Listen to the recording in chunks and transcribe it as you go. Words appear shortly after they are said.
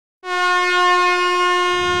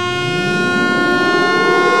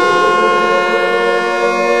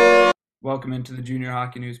Welcome into the Junior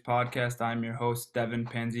Hockey News Podcast. I'm your host, Devin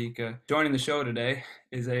Panzika. Joining the show today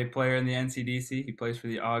is a player in the NCDC. He plays for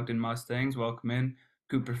the Ogden Mustangs. Welcome in,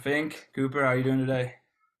 Cooper Fink. Cooper, how are you doing today?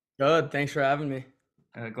 Good. Thanks for having me.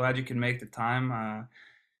 Glad you can make the time.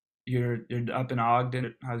 You're up in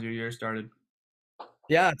Ogden. How's your year started?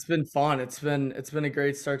 Yeah, it's been fun. It's been a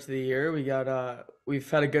great start to the year. We've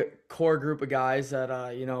had a good core group of guys that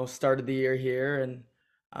started the year here and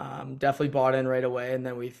definitely bought in right away. And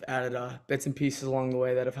then we've added bits and pieces along the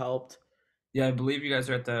way that have helped. Yeah, I believe you guys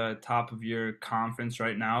are at the top of your conference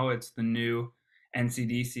right now. It's the new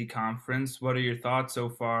NCDC conference. What are your thoughts so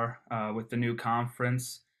far with the new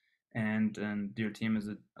conference and your team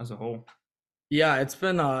as a whole? Yeah, it's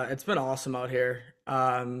been awesome out here.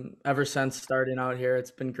 Ever since starting out here,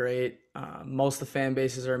 it's been great. Most of the fan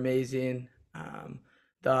bases are amazing.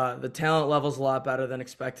 The talent level's a lot better than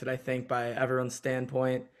expected, I think, by everyone's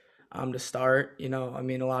standpoint. To start, I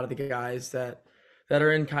mean, a lot of the guys that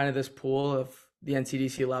are in kind of this pool of the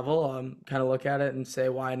NCDC level, kind of look at it and say,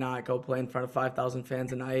 why not go play in front of 5,000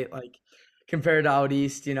 fans a night? Like compared to out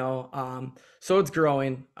east, so it's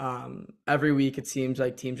growing. Every week it seems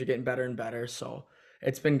like teams are getting better and better. So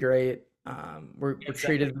it's been great. We're It's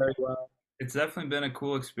treated very well. It's definitely been a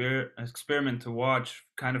cool experiment to watch,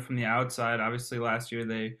 kind of from the outside. Obviously, last year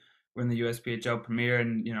they were in the USPHL Premier,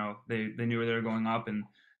 and they knew where they were going up, and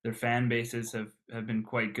their fan bases have been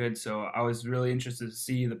quite good. So I was really interested to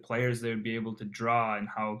see the players they would be able to draw and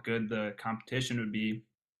how good the competition would be,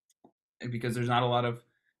 because there's not a lot of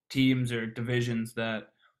teams or divisions that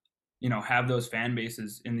have those fan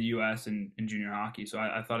bases in the U.S. and in junior hockey. So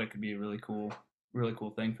I thought it could be a really cool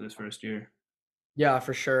thing for this first year. Yeah,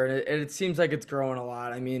 for sure. And it seems like it's growing a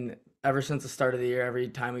lot. I mean, ever since the start of the year, every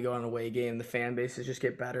time we go on a away game, the fan bases just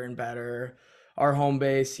get better and better. Our home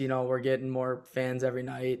base, we're getting more fans every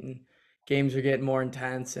night and games are getting more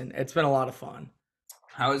intense and it's been a lot of fun.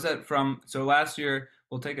 How is that from? So last year,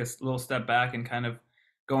 we'll take a little step back and kind of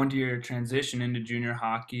go into your transition into junior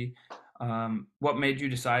hockey. What made you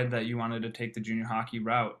decide that you wanted to take the junior hockey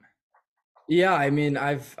route? Yeah, I mean,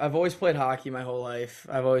 I've always played hockey my whole life.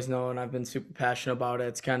 I've always known I've been super passionate about it.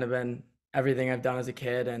 It's kind of been everything I've done as a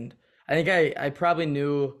kid, and I think I probably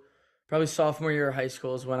knew, probably sophomore year of high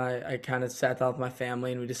school is when I kind of sat down with my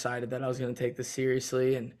family and we decided that I was going to take this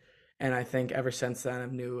seriously, and I think ever since then I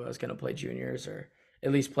knew I was going to play juniors or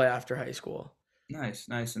at least play after high school. Nice,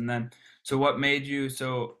 nice. And then, so what made you?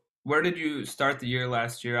 So where did you start the year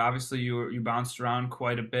last year? Obviously, you bounced around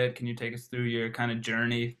quite a bit. Can you take us through your kind of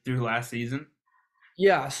journey through last season?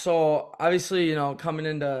 Yeah, so obviously, coming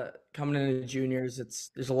into juniors,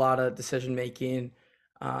 there's a lot of decision making.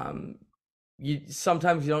 Um, you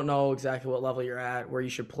sometimes you don't know exactly what level you're at, where you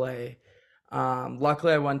should play.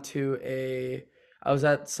 Luckily, I was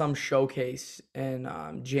at some showcase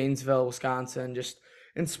in Janesville, Wisconsin, just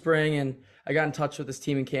in spring, and I got in touch with this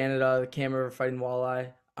team in Canada, the Cam River Fighting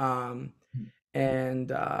Walleye,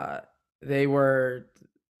 and they were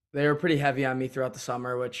they were pretty heavy on me throughout the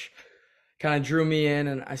summer, which kind of drew me in.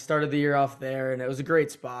 And I started the year off there, and it was a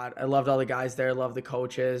great spot. I loved all the guys there, loved the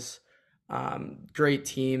coaches. Great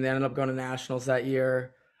team. They ended up going to nationals that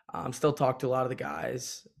year. Still talk to a lot of the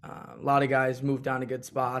guys. A lot of guys moved on to good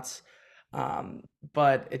spots. Um,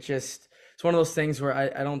 but it's one of those things where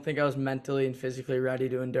I don't think I was mentally and physically ready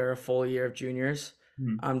to endure a full year of juniors.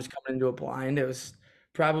 Hmm. I'm just coming into it blind. It was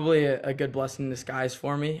probably a good blessing in disguise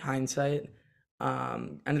for me, hindsight.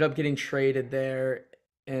 Ended up getting traded there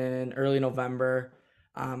in early November.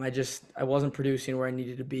 I wasn't producing where I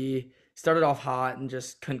needed to be. Started off hot and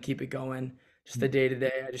just couldn't keep it going. Just the day to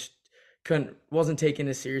day, I just couldn't wasn't taking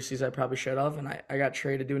it as seriously as I probably should have. And I got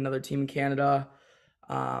traded to another team in Canada.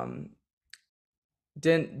 Um,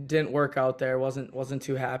 didn't work out there. Wasn't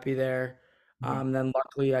too happy there. Then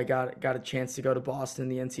luckily I got a chance to go to Boston,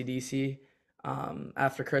 the NCDC,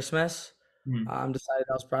 after Christmas. Hmm. Decided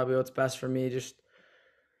that was probably what's best for me. Just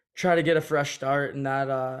try to get a fresh start, and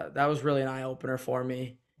that was really an eye opener for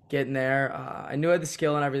me getting there. I knew I had the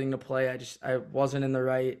skill and everything to play. I wasn't in the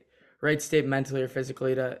right state mentally or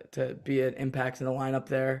physically to be an impact in the lineup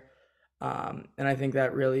there. And I think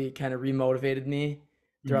that really kind of remotivated me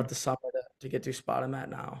Hmm. throughout the summer to get to a spot I'm at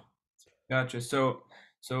now. Gotcha. So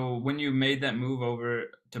when you made that move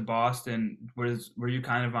over to Boston, were you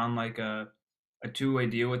kind of on like a two-way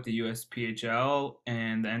deal with the USPHL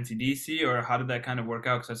and the NCDC, or how did that kind of work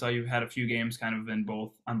out? Because I saw you had a few games kind of in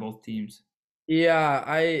both on both teams. Yeah,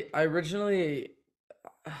 I originally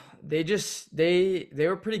they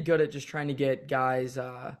were pretty good at just trying to get guys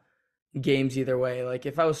games either way. Like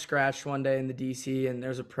if I was scratched one day in the DC and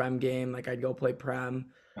there's a Prem game, like I'd go play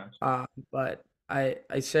Prem. Gotcha. Uh, but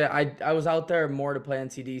I say I was out there more to play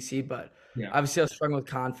NCDC, but Yeah. obviously I was struggling with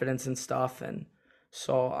confidence and stuff, and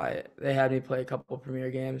so I they had me play a couple of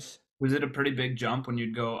premier games. Was it a pretty big jump when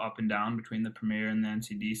you'd go up and down between the Premier and the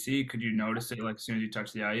NCDC? Could you notice it like as soon as you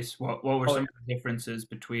touched the ice? What were Oh some of the differences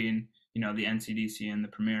between, the NCDC and the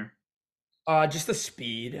Premier? just the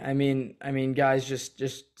speed. Guys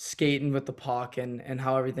just skating with the puck and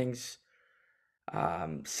how everything's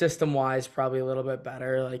system wise probably a little bit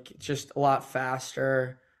better. Like it's just a lot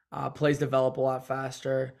faster. Plays develop a lot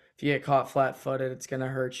faster. If you get caught flat footed, it's gonna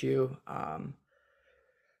hurt you.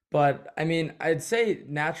 But I'd say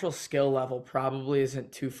natural skill level probably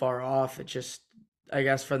isn't too far off. It just, I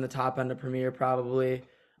guess, from the top end of Premier, probably.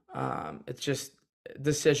 It's just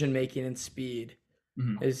decision making and speed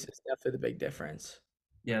Mhm. is definitely the big difference.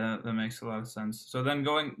 Yeah, that makes a lot of sense. So then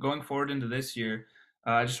going forward into this year,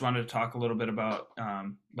 I just wanted to talk a little bit about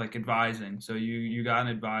like advising. So you got an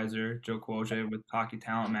advisor, Joe Quoje, with Hockey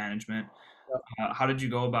Talent Management. How did you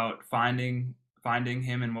go about finding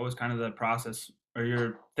him, and what was kind of the process or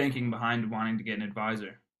your thinking behind wanting to get an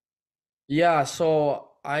advisor? Yeah,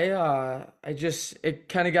 so I just it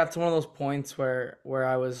kind of got to one of those points where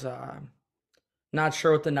I was not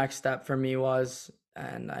sure what the next step for me was.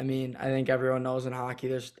 And I think everyone knows in hockey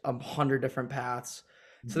there's 100 different paths.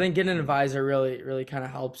 So then getting an advisor really kind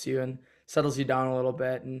of helps you and settles you down a little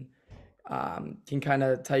bit and can kind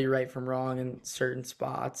of tell you right from wrong in certain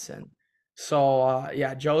spots. And so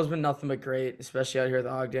yeah, Joe's been nothing but great, especially out here at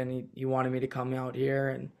Ogden. He wanted me to come out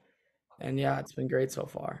here and yeah, it's been great so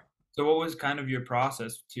far. So what was kind of your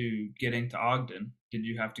process to getting to Ogden? Did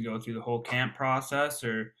you have to go through the whole camp process,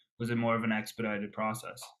 or was it more of an expedited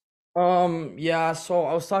process? Yeah, so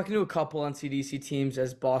I was talking to a couple NCDC teams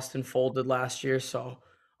as Boston folded last year, so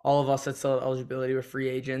all of us that still had eligibility were free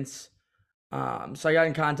agents. So I got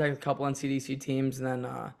in contact with a couple NCDC teams and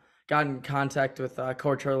then got in contact with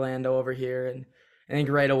Coach Orlando over here. And I think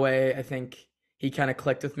right away, I think he kind of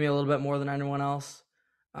clicked with me a little bit more than anyone else.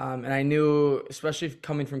 And I knew, especially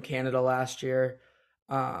coming from Canada last year,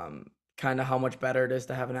 kind of how much better it is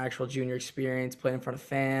to have an actual junior experience, play in front of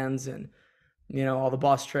fans and, all the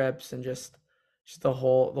bus trips and just the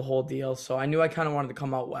whole deal. So I knew I kind of wanted to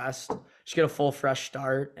come out west, just get a full fresh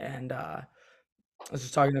start and I was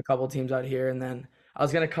just talking to a couple teams out here, and then I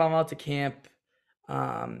was gonna come out to camp,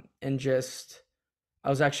 and just I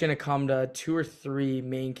was actually gonna come to two or three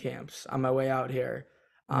main camps on my way out here,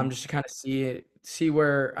 Mhm. just to kind of see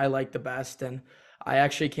where I like the best. And I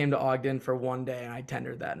actually came to Ogden for one day, and I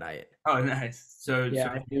tendered that night. Oh, nice. So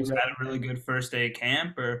Yeah, I knew was right that a really good first day of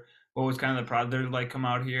camp, or what was kind of the pro? They're like, come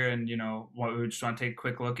out here and what we just want to take a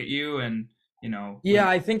quick look at you, and we Yeah,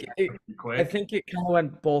 I think it pretty I quick. think it kind of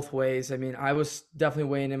went both ways. I was definitely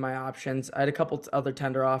weighing in my options. I had a couple other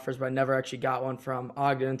tender offers, but I never actually got one from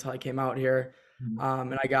Ogden until I came out here.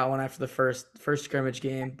 Mhm. And I got one after the first scrimmage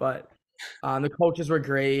game. But the coaches were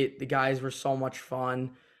great. The guys were so much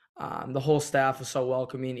fun. The whole staff was so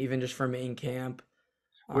welcoming, even just for main camp.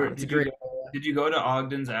 Where It's a great area. did you go to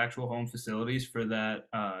Ogden's actual home facilities for that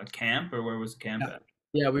camp, or where was the camp Yeah. at?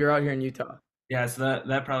 Yeah, we were out here in Utah. Yeah, so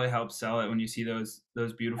that probably helps sell it when you see those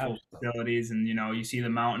beautiful Absolutely. facilities, and you see the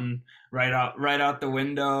mountain right out the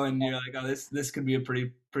window, and you're like, oh, this could be a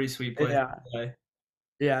pretty sweet place to Yeah. play.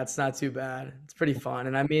 Yeah, it's not too bad. It's pretty fun.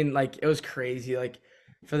 And like it was crazy. Like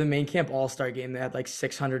for the main camp all-star game, they had like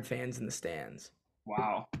 600 fans in the stands.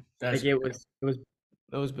 Wow, that's Like it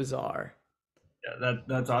was bizarre. yeah,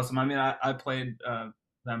 that's awesome. I mean, I played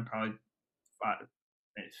them probably 5,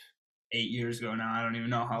 8 years ago now. I don't even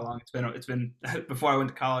know how long it's been. It's been before I went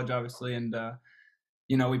to college, obviously, and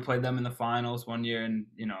we played them in the finals one year, and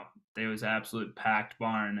they was absolute packed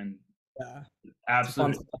barn, and Yeah. It's a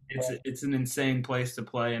fun absolute. spot to It's play. it's an insane place to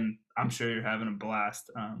play, and I'm sure you're having a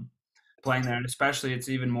blast playing there. And especially, it's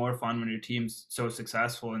even more fun when your team's so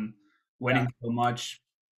successful and Yeah. winning so much.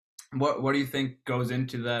 What do you think goes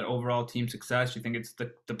into that overall team success? You think it's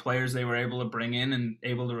the players they were able to bring in and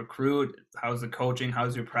able to recruit? How's the coaching?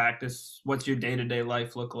 How's your practice? What's your day-to-day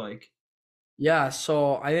life look like? Yeah,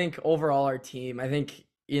 so I think overall our team, I think,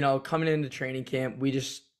 coming into training camp,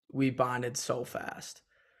 we bonded so fast.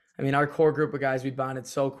 Our core group of guys, we bonded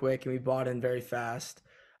so quick and we bought in very fast.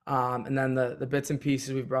 And then the bits and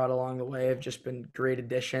pieces we've brought along the way have just been great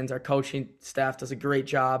additions. Our coaching staff does a great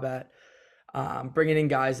job at bringing in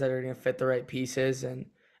guys that are going to fit the right pieces. And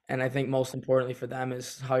I think most importantly for them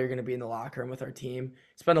is how you're going to be in the locker room with our team.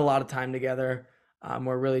 Spend a lot of time together.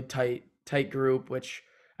 We're a really tight group, which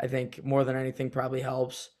I think more than anything probably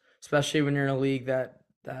helps, especially when you're in a league that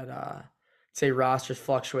say rosters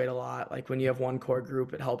fluctuate a lot. Like when you have one core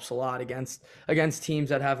group, it helps a lot against teams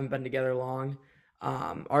that haven't been together long.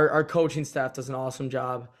 Our coaching staff does an awesome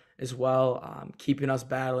job as well, keeping us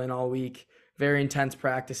battling all week. Very intense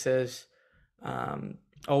practices, um,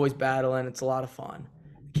 always battling. It's a lot of fun.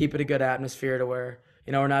 Keep it a good atmosphere to where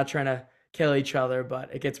we're not trying to kill each other,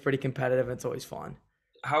 but it gets pretty competitive. And it's always fun.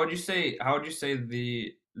 How would you say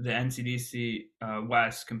the NCDC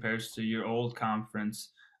West compares to your old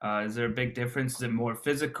conference? Is there a big difference? Is it more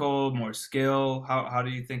physical, more skill? How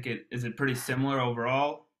do you think it is? It pretty similar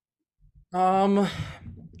overall? Um,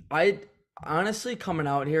 I honestly coming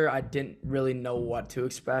out here, I didn't really know what to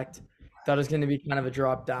expect. Thought it was going to be kind of a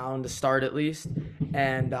drop down to start at least,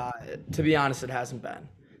 and to be honest, it hasn't been.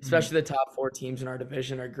 Mm, Especially the top four teams in our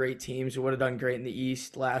division are great teams who would have done great in the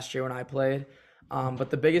East last year when I played.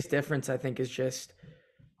 But the biggest difference I think is just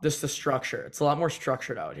the structure. It's a lot more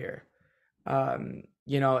structured out here.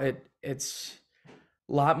 It's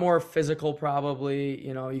a lot more physical, probably.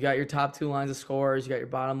 You got your top two lines of scorers, you got your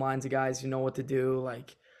bottom lines of guys who know what to do.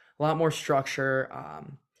 Like a lot more structure.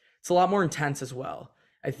 It's a lot more intense as well.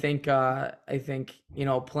 I think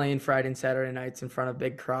playing Friday and Saturday nights in front of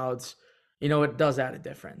big crowds, it does add a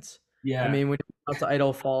difference. I yeah, mean, when you're out to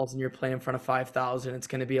Idaho Falls and you're playing in front of 5,000, it's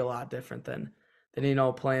going to be a lot different than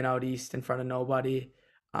playing out east in front of nobody.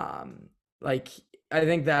 Um, like I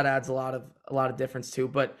think that adds a lot of difference too.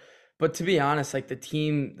 But to be honest, like the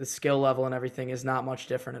team, the skill level and everything is not much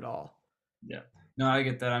different at all. yeah. No, I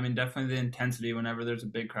get that. I mean, definitely the intensity whenever there's a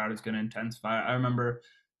big crowd is going to intensify. I remember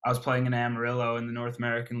I was playing in Amarillo in the North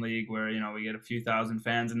American League where, we get a few thousand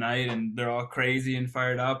fans a night and they're all crazy and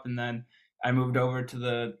fired up. And then I moved over to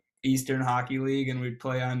the Eastern Hockey League and we'd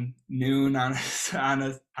play on noon on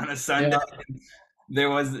on a Sunday. Yeah, There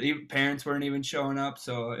was parents weren't even showing up,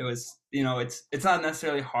 so it was it's not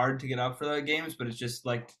necessarily hard to get up for the games, but it's just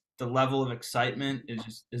like the level of excitement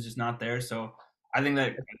is just not there. So I think that,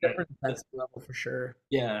 it's a different intensity level for sure.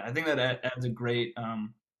 yeah, I think that adds a great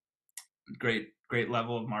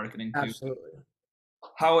level of marketing too. Absolutely.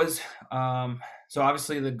 How is so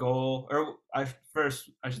obviously the goal, or I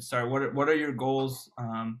should start. What are your goals?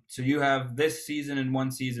 So you have this season and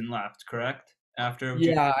one season left, correct? After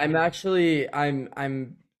June. Yeah,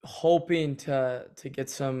 I'm hoping to get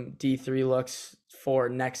some D3 looks for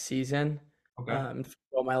next season. Okay.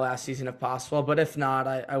 For my last season if possible. But if not,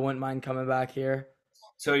 I wouldn't mind coming back here.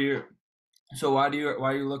 So you're So why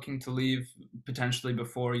are you looking to leave potentially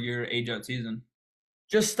before your age out season?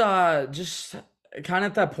 Just kind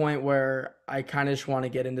of at that point where I kind of just want to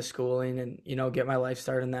get into schooling and get my life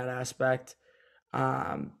started in that aspect.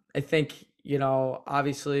 I think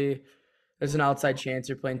obviously there's an outside chance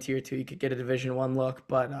you're playing tier two, you could get a Division 1 look,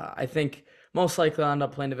 but I think most likely I'll end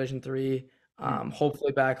up playing Division 3. Hmm.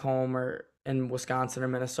 Hopefully back home or in Wisconsin or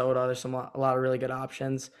Minnesota. There's a lot of really good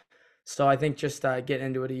options. So I think just getting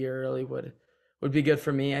into it a year early would be good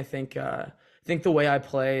for me. I think the way I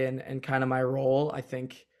play and kind of my role, I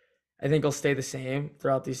think I'll stay the same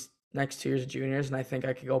throughout these next 2 years of juniors, and I think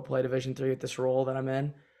I could go play Division 3 with this role that I'm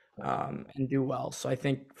in, and do well. So I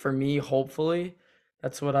think for me, hopefully,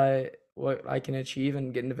 that's what I can achieve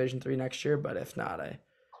and get in Division 3 next year. But if not, I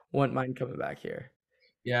wouldn't mind coming back here.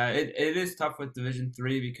 Yeah, it is tough with Division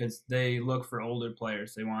 3 because they look for older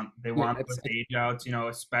players. They want Yeah, those it's age outs,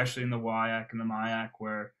 especially in the WIAC and the MIAC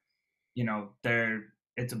where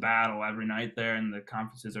it's a battle every night there, and the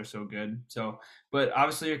conferences are so good. So, but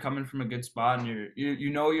obviously you're coming from a good spot, and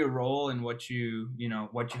you know your role and what you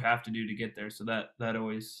have to do to get there. So that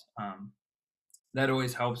always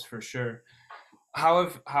helps for sure.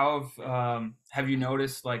 Have you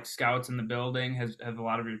noticed like scouts in the building? Have a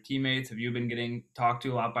lot of your teammates? Have you been getting talked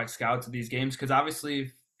to a lot by scouts at these games? Because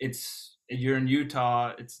obviously, you're in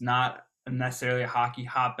Utah. It's not necessarily a hockey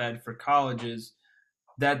hotbed for colleges.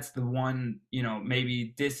 That's the one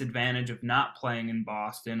maybe disadvantage of not playing in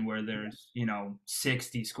Boston, where there's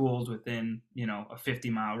 60 schools within a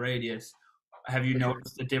 50-mile radius. Have you for sure.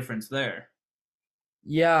 noticed the difference there?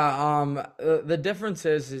 Yeah, the difference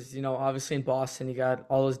is obviously in Boston you got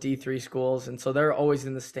all those D3 schools, and so they're always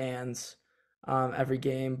in the stands, every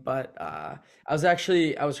game. But I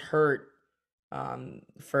was hurt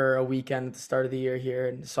for a weekend at the start of the year here,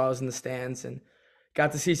 and so I was in the stands and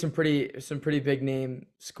got to see some pretty big name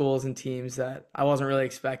schools and teams that I wasn't really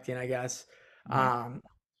expecting, I guess. Right. Um,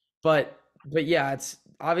 but yeah, it's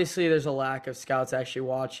obviously there's a lack of scouts actually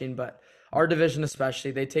watching, but our division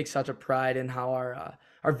especially, they take such a pride in how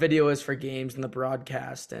our video is for games and the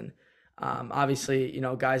broadcast, and obviously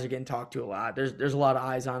guys are getting talked to a lot. There's a lot of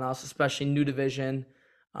eyes on us, especially new division.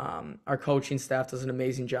 Our coaching staff does an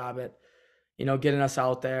amazing job at getting us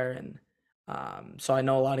out there, and so I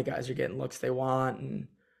know a lot of guys are getting looks they want, and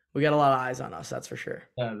we got a lot of eyes on us, that's for sure.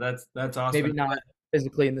 Yeah, that's awesome. Maybe not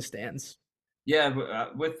physically in the stands. Yeah,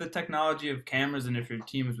 but with the technology of cameras, and if your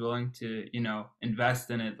team is willing to,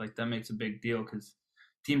 invest in it, like that makes a big deal because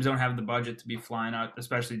teams don't have the budget to be flying out,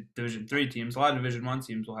 especially Division 3 teams. A lot of Division 1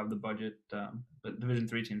 teams will have the budget, but Division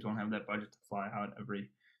 3 teams won't have that budget to fly out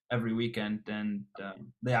every weekend, and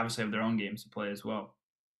they obviously have their own games to play as well.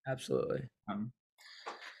 Absolutely. Um,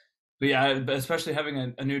 but yeah, especially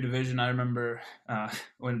having a new division. I remember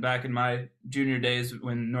when back in my junior days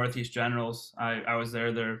when Northeast Generals, I was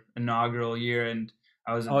there their inaugural year, and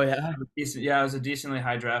I was a Oh yeah. I was a decently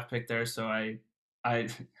high draft pick there, so I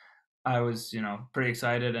I was, pretty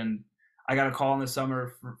excited, and I got a call in the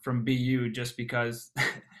summer from BU just because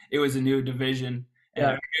it was a new division and a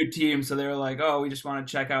Yeah. new team. So they were like, "Oh, we just want to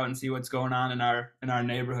check out and see what's going on in our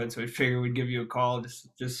neighborhood." So we figured we'd give you a call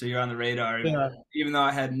just so you're on the radar, Yeah. even though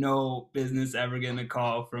I had no business ever getting a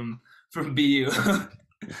call from BU.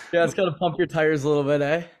 Yeah, it's gotta pump your tires a little bit,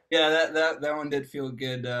 eh? Yeah, that one did feel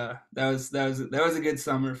good. That was a good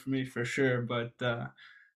summer for me for sure. But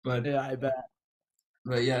Yeah, I bet.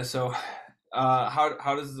 But yeah, so how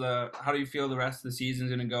do you feel the rest of the season's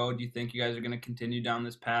gonna go? Do you think you guys are gonna continue down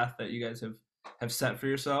this path that you guys have set for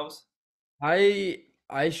yourselves?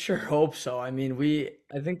 I sure hope so. I mean,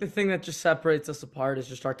 I think the thing that just separates us apart is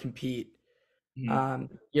just our compete. Mhm.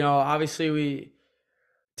 Obviously we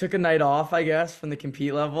took a night off, I guess, from the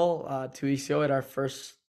compete level 2 weeks ago at our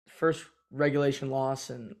first regulation loss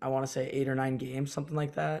in I want to say 8 or 9 games, something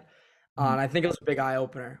like that. Mhm. And I think it was a big eye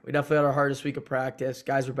opener. We definitely had our hardest week of practice.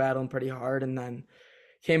 Guys were battling pretty hard, and then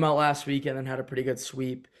came out last week and then had a pretty good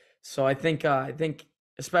sweep. So I think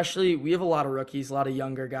especially we have a lot of rookies, a lot of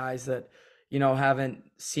younger guys that haven't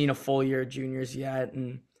seen a full year of juniors yet,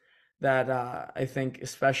 and that I think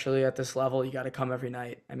especially at this level you got to come every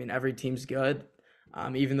night. I mean, every team's good.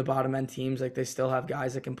 Even the bottom end teams, like they still have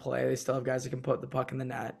guys that can play. They still have guys that can put the puck in the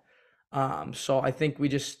net. So I think we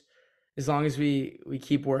just, as long as we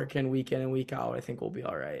keep working week in and week out, I think we'll be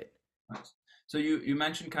all right. Nice. So you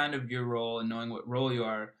mentioned kind of your role and knowing what role you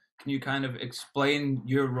are. Can you kind of explain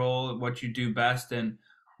your role, what you do best, and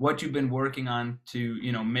what you've been working on to,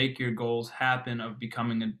 make your goals happen of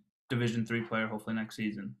becoming a Division 3 player hopefully next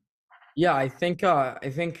season? Yeah, I think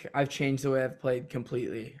I've changed the way I've played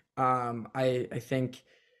completely. I think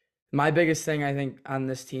my biggest thing I think on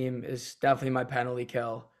this team is definitely my penalty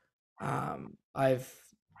kill. I've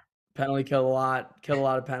penalty killed a lot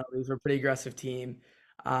of penalties. We're a pretty aggressive team.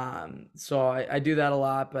 So I do that a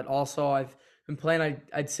lot, but also I've been playing,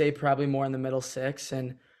 I'd say probably more in the middle six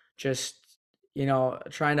and just,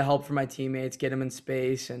 trying to help for my teammates, get them in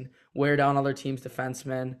space and wear down other teams'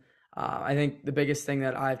 defensemen. I think the biggest thing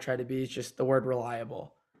that I've tried to be is just the word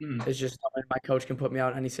reliable. Hmm. It's just knowing my coach can put me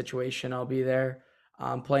out in any situation, I'll be there.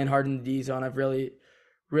 Playing hard in the D zone, I've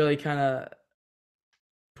really kind of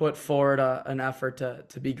put forward an effort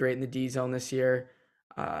to be great in the D zone this year.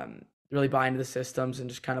 Really buy into the systems and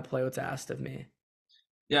just kind of play what's asked of me.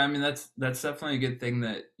 Yeah, I mean that's definitely a good thing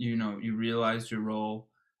that you realized your role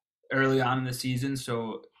early on in the season.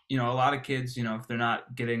 So, a lot of kids, if they're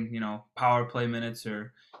not getting, power play minutes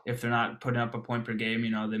or if they're not putting up a point per game,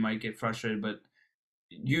 they might get frustrated. But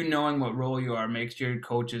you knowing what role you are makes your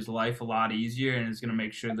coach's life a lot easier and is going to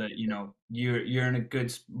make sure that, you're in a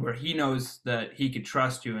good where he knows that he could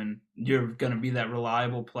trust you and you're going to be that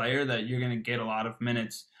reliable player that you're going to get a lot of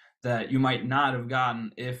minutes that you might not have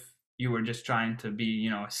gotten if you were just trying to be,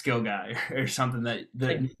 a skill guy or something that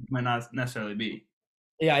might not necessarily be.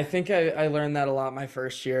 Yeah, I think I learned that a lot my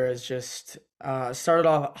first year is just started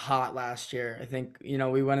off hot last year. I think,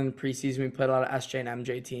 we went in the preseason, we played a lot of SJ and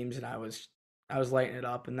MJ teams and I was lighting it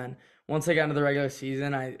up. And then once I got into the regular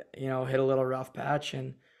season, I, hit a little rough patch.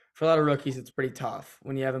 And for a lot of rookies, it's pretty tough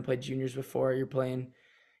when you haven't played juniors before. You're playing,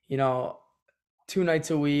 you know, 2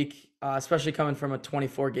 nights a week, especially coming from a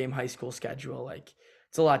 24 game high school schedule. Like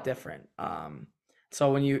it's a lot different.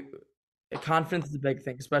 So confidence is a big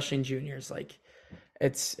thing, especially in juniors. Like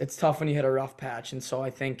it's tough when you hit a rough patch, and so I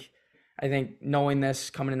think knowing this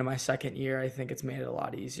coming into my second year, I think it's made it a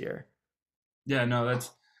lot easier. Yeah, no, that's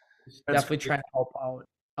Definitely great. trying to help out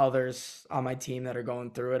others on my team that are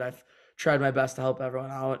going through it. I've tried my best to help everyone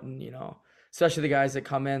out, and especially the guys that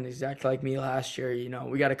come in exactly like me last year.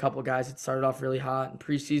 We got a couple guys that started off really hot in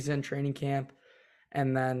preseason training camp,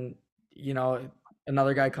 and then you know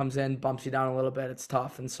another guy comes in, bumps you down a little bit. It's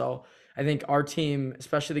tough, and so I think our team,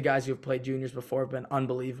 especially the guys who have played juniors before, have been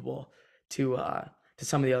unbelievable to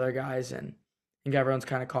some of the other guys, and I think everyone's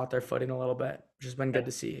kind of caught their footing a little bit, which has been good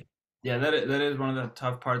to see. Yeah, that is one of the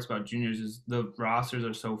tough parts about juniors is the rosters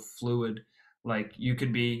are so fluid. Like you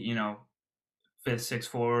could be, fifth, sixth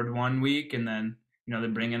forward one week, and then they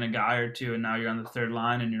bring in a guy or two, and now you're on the third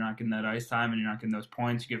line, and you're not getting that ice time, and you're not getting those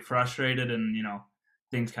points. You get frustrated, and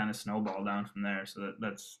things kind of snowball down from there. So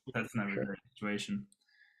that's never a Sure. great situation.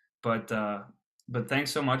 But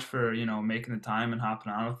thanks so much for making the time and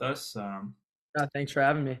hopping on with us. Thanks for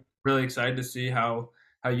having me. Really excited to see how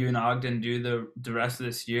you and Ogden do the rest of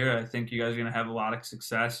this year. I think you guys are going to have a lot of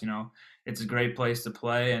success. It's a great place to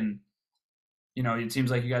play, and it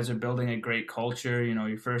seems like you guys are building a great culture.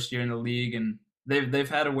 Your first year in the league, and they've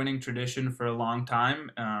had a winning tradition for a long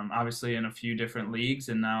time. Obviously, in a few different leagues,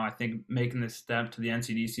 and now I think making this step to the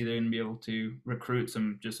NCDC, they're going to be able to recruit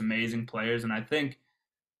some just amazing players. And I think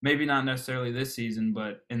maybe not necessarily this season,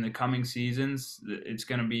 but in the coming seasons, it's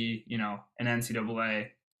going to be an NCAA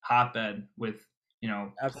hotbed with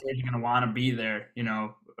players Absolutely. are going to want to be there.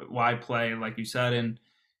 Why play like you said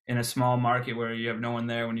in a small market where you have no one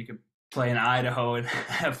there when you could play in Idaho and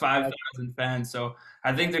have 5,000 fans. So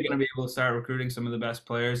I think they're going to be able to start recruiting some of the best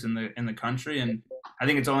players in the country, and I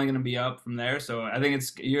think it's only going to be up from there. So I think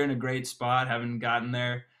you're in a great spot having gotten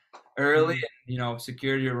there early Mhm. and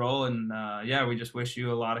secured your role. And yeah, we just wish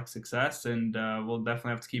you a lot of success, and we'll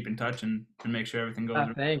definitely have to keep in touch and make sure everything goes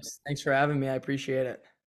right. Thanks for having me. I appreciate it.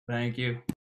 Thank you.